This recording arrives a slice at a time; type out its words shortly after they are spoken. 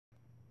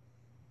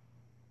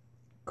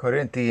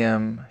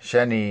Corinthium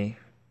Sheni,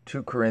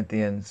 2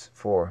 Corinthians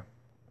 4.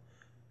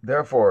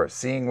 Therefore,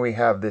 seeing we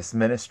have this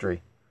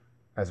ministry,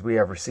 as we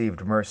have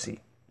received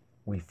mercy,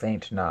 we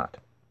faint not,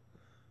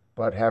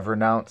 but have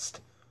renounced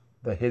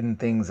the hidden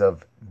things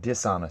of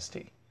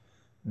dishonesty,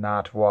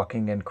 not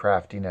walking in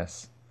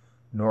craftiness,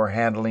 nor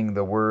handling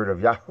the word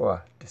of Yahweh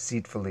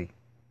deceitfully,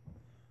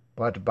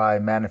 but by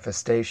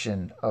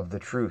manifestation of the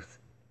truth,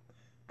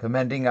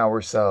 commending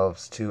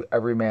ourselves to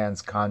every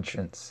man's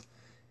conscience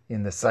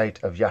in the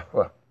sight of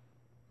Yahweh.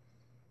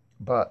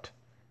 But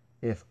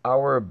if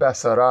our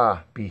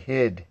Besarah be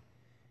hid,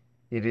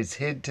 it is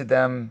hid to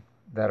them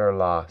that are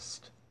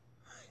lost,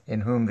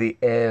 in whom the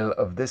El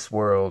of this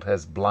world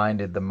has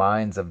blinded the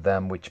minds of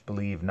them which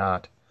believe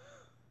not,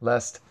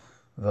 lest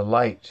the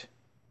light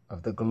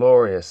of the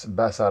glorious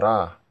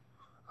Besarah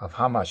of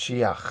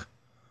Hamashiach,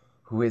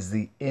 who is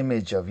the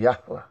image of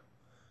Yahweh,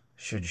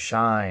 should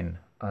shine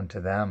unto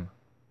them.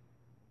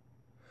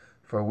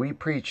 For we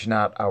preach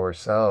not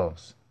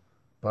ourselves,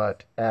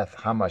 but eth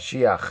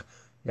Hamashiach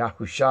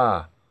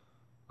Yahushua,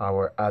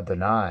 our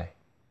Adonai,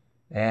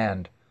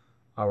 and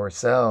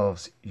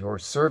ourselves your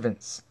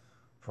servants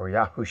for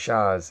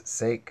Yahushua's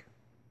sake.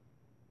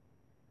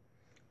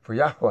 For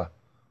Yahweh,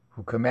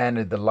 who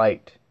commanded the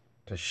light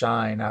to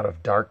shine out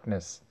of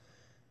darkness,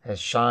 has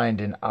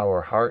shined in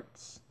our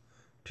hearts,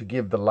 to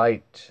give the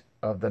light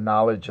of the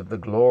knowledge of the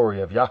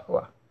glory of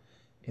Yahweh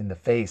in the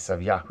face of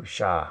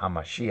Yahushua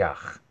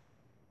HaMashiach.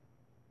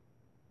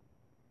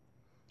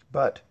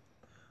 But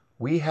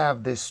we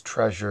have this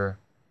treasure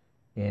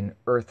in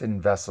earthen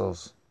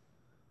vessels,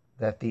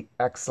 that the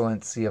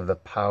excellency of the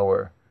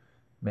power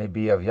may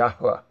be of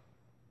Yahweh,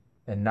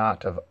 and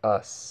not of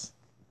us.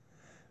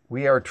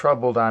 We are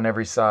troubled on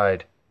every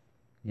side,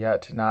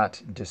 yet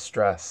not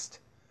distressed.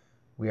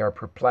 We are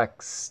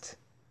perplexed,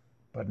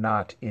 but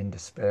not in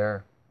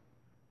despair.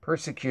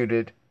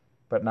 Persecuted,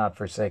 but not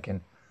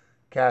forsaken.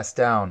 Cast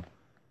down,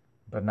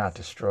 but not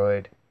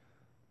destroyed.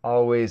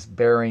 Always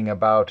bearing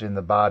about in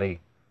the body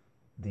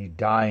the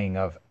dying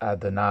of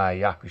Adonai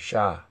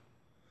Yahushua,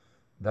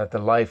 that the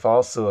life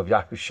also of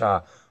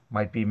Yahushua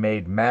might be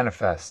made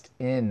manifest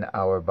in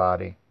our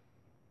body.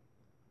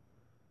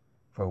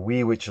 For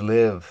we which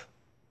live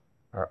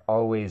are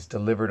always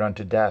delivered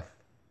unto death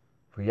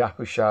for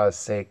Yahushua's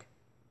sake,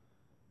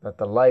 that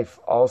the life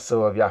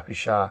also of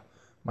Yahushua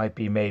might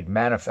be made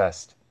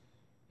manifest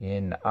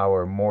in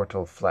our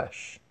mortal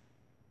flesh.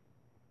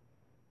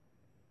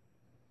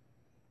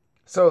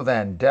 So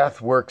then,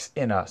 death works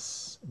in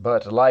us,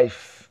 but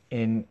life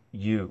in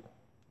you.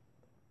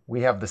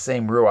 We have the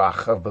same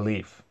ruach of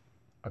belief,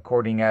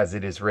 according as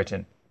it is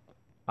written,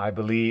 I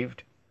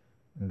believed,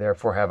 and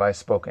therefore have I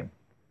spoken.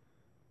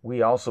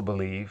 We also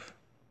believe,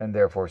 and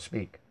therefore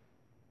speak.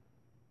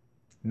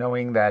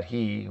 Knowing that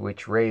he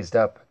which raised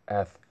up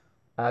hath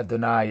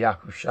Adonai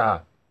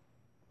Yahushua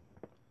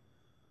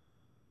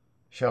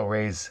shall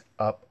raise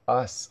up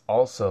us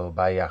also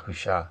by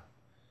Yahushua,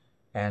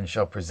 and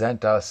shall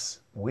present us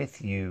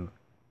with you.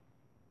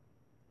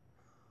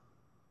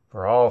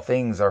 For all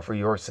things are for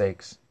your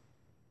sakes,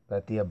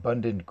 that the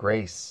abundant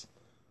grace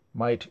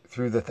might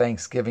through the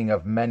thanksgiving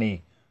of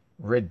many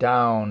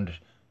redound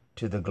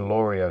to the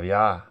glory of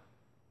Yah.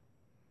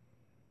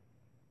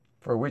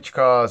 For which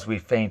cause we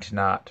faint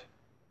not,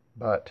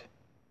 but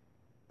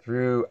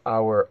through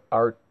our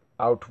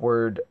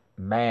outward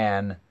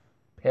man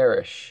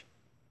perish,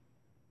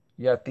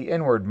 yet the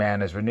inward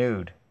man is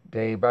renewed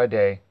day by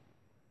day.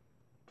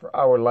 For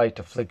our light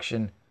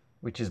affliction,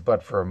 which is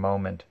but for a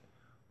moment,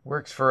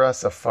 works for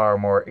us a far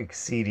more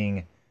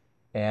exceeding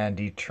and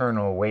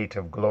eternal weight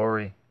of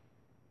glory.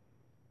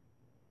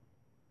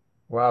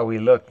 While we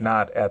look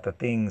not at the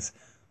things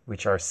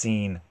which are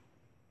seen,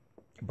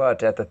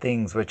 but at the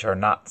things which are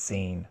not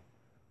seen.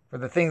 For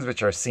the things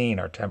which are seen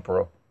are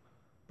temporal,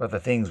 but the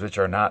things which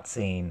are not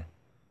seen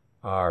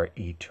are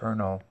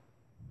eternal.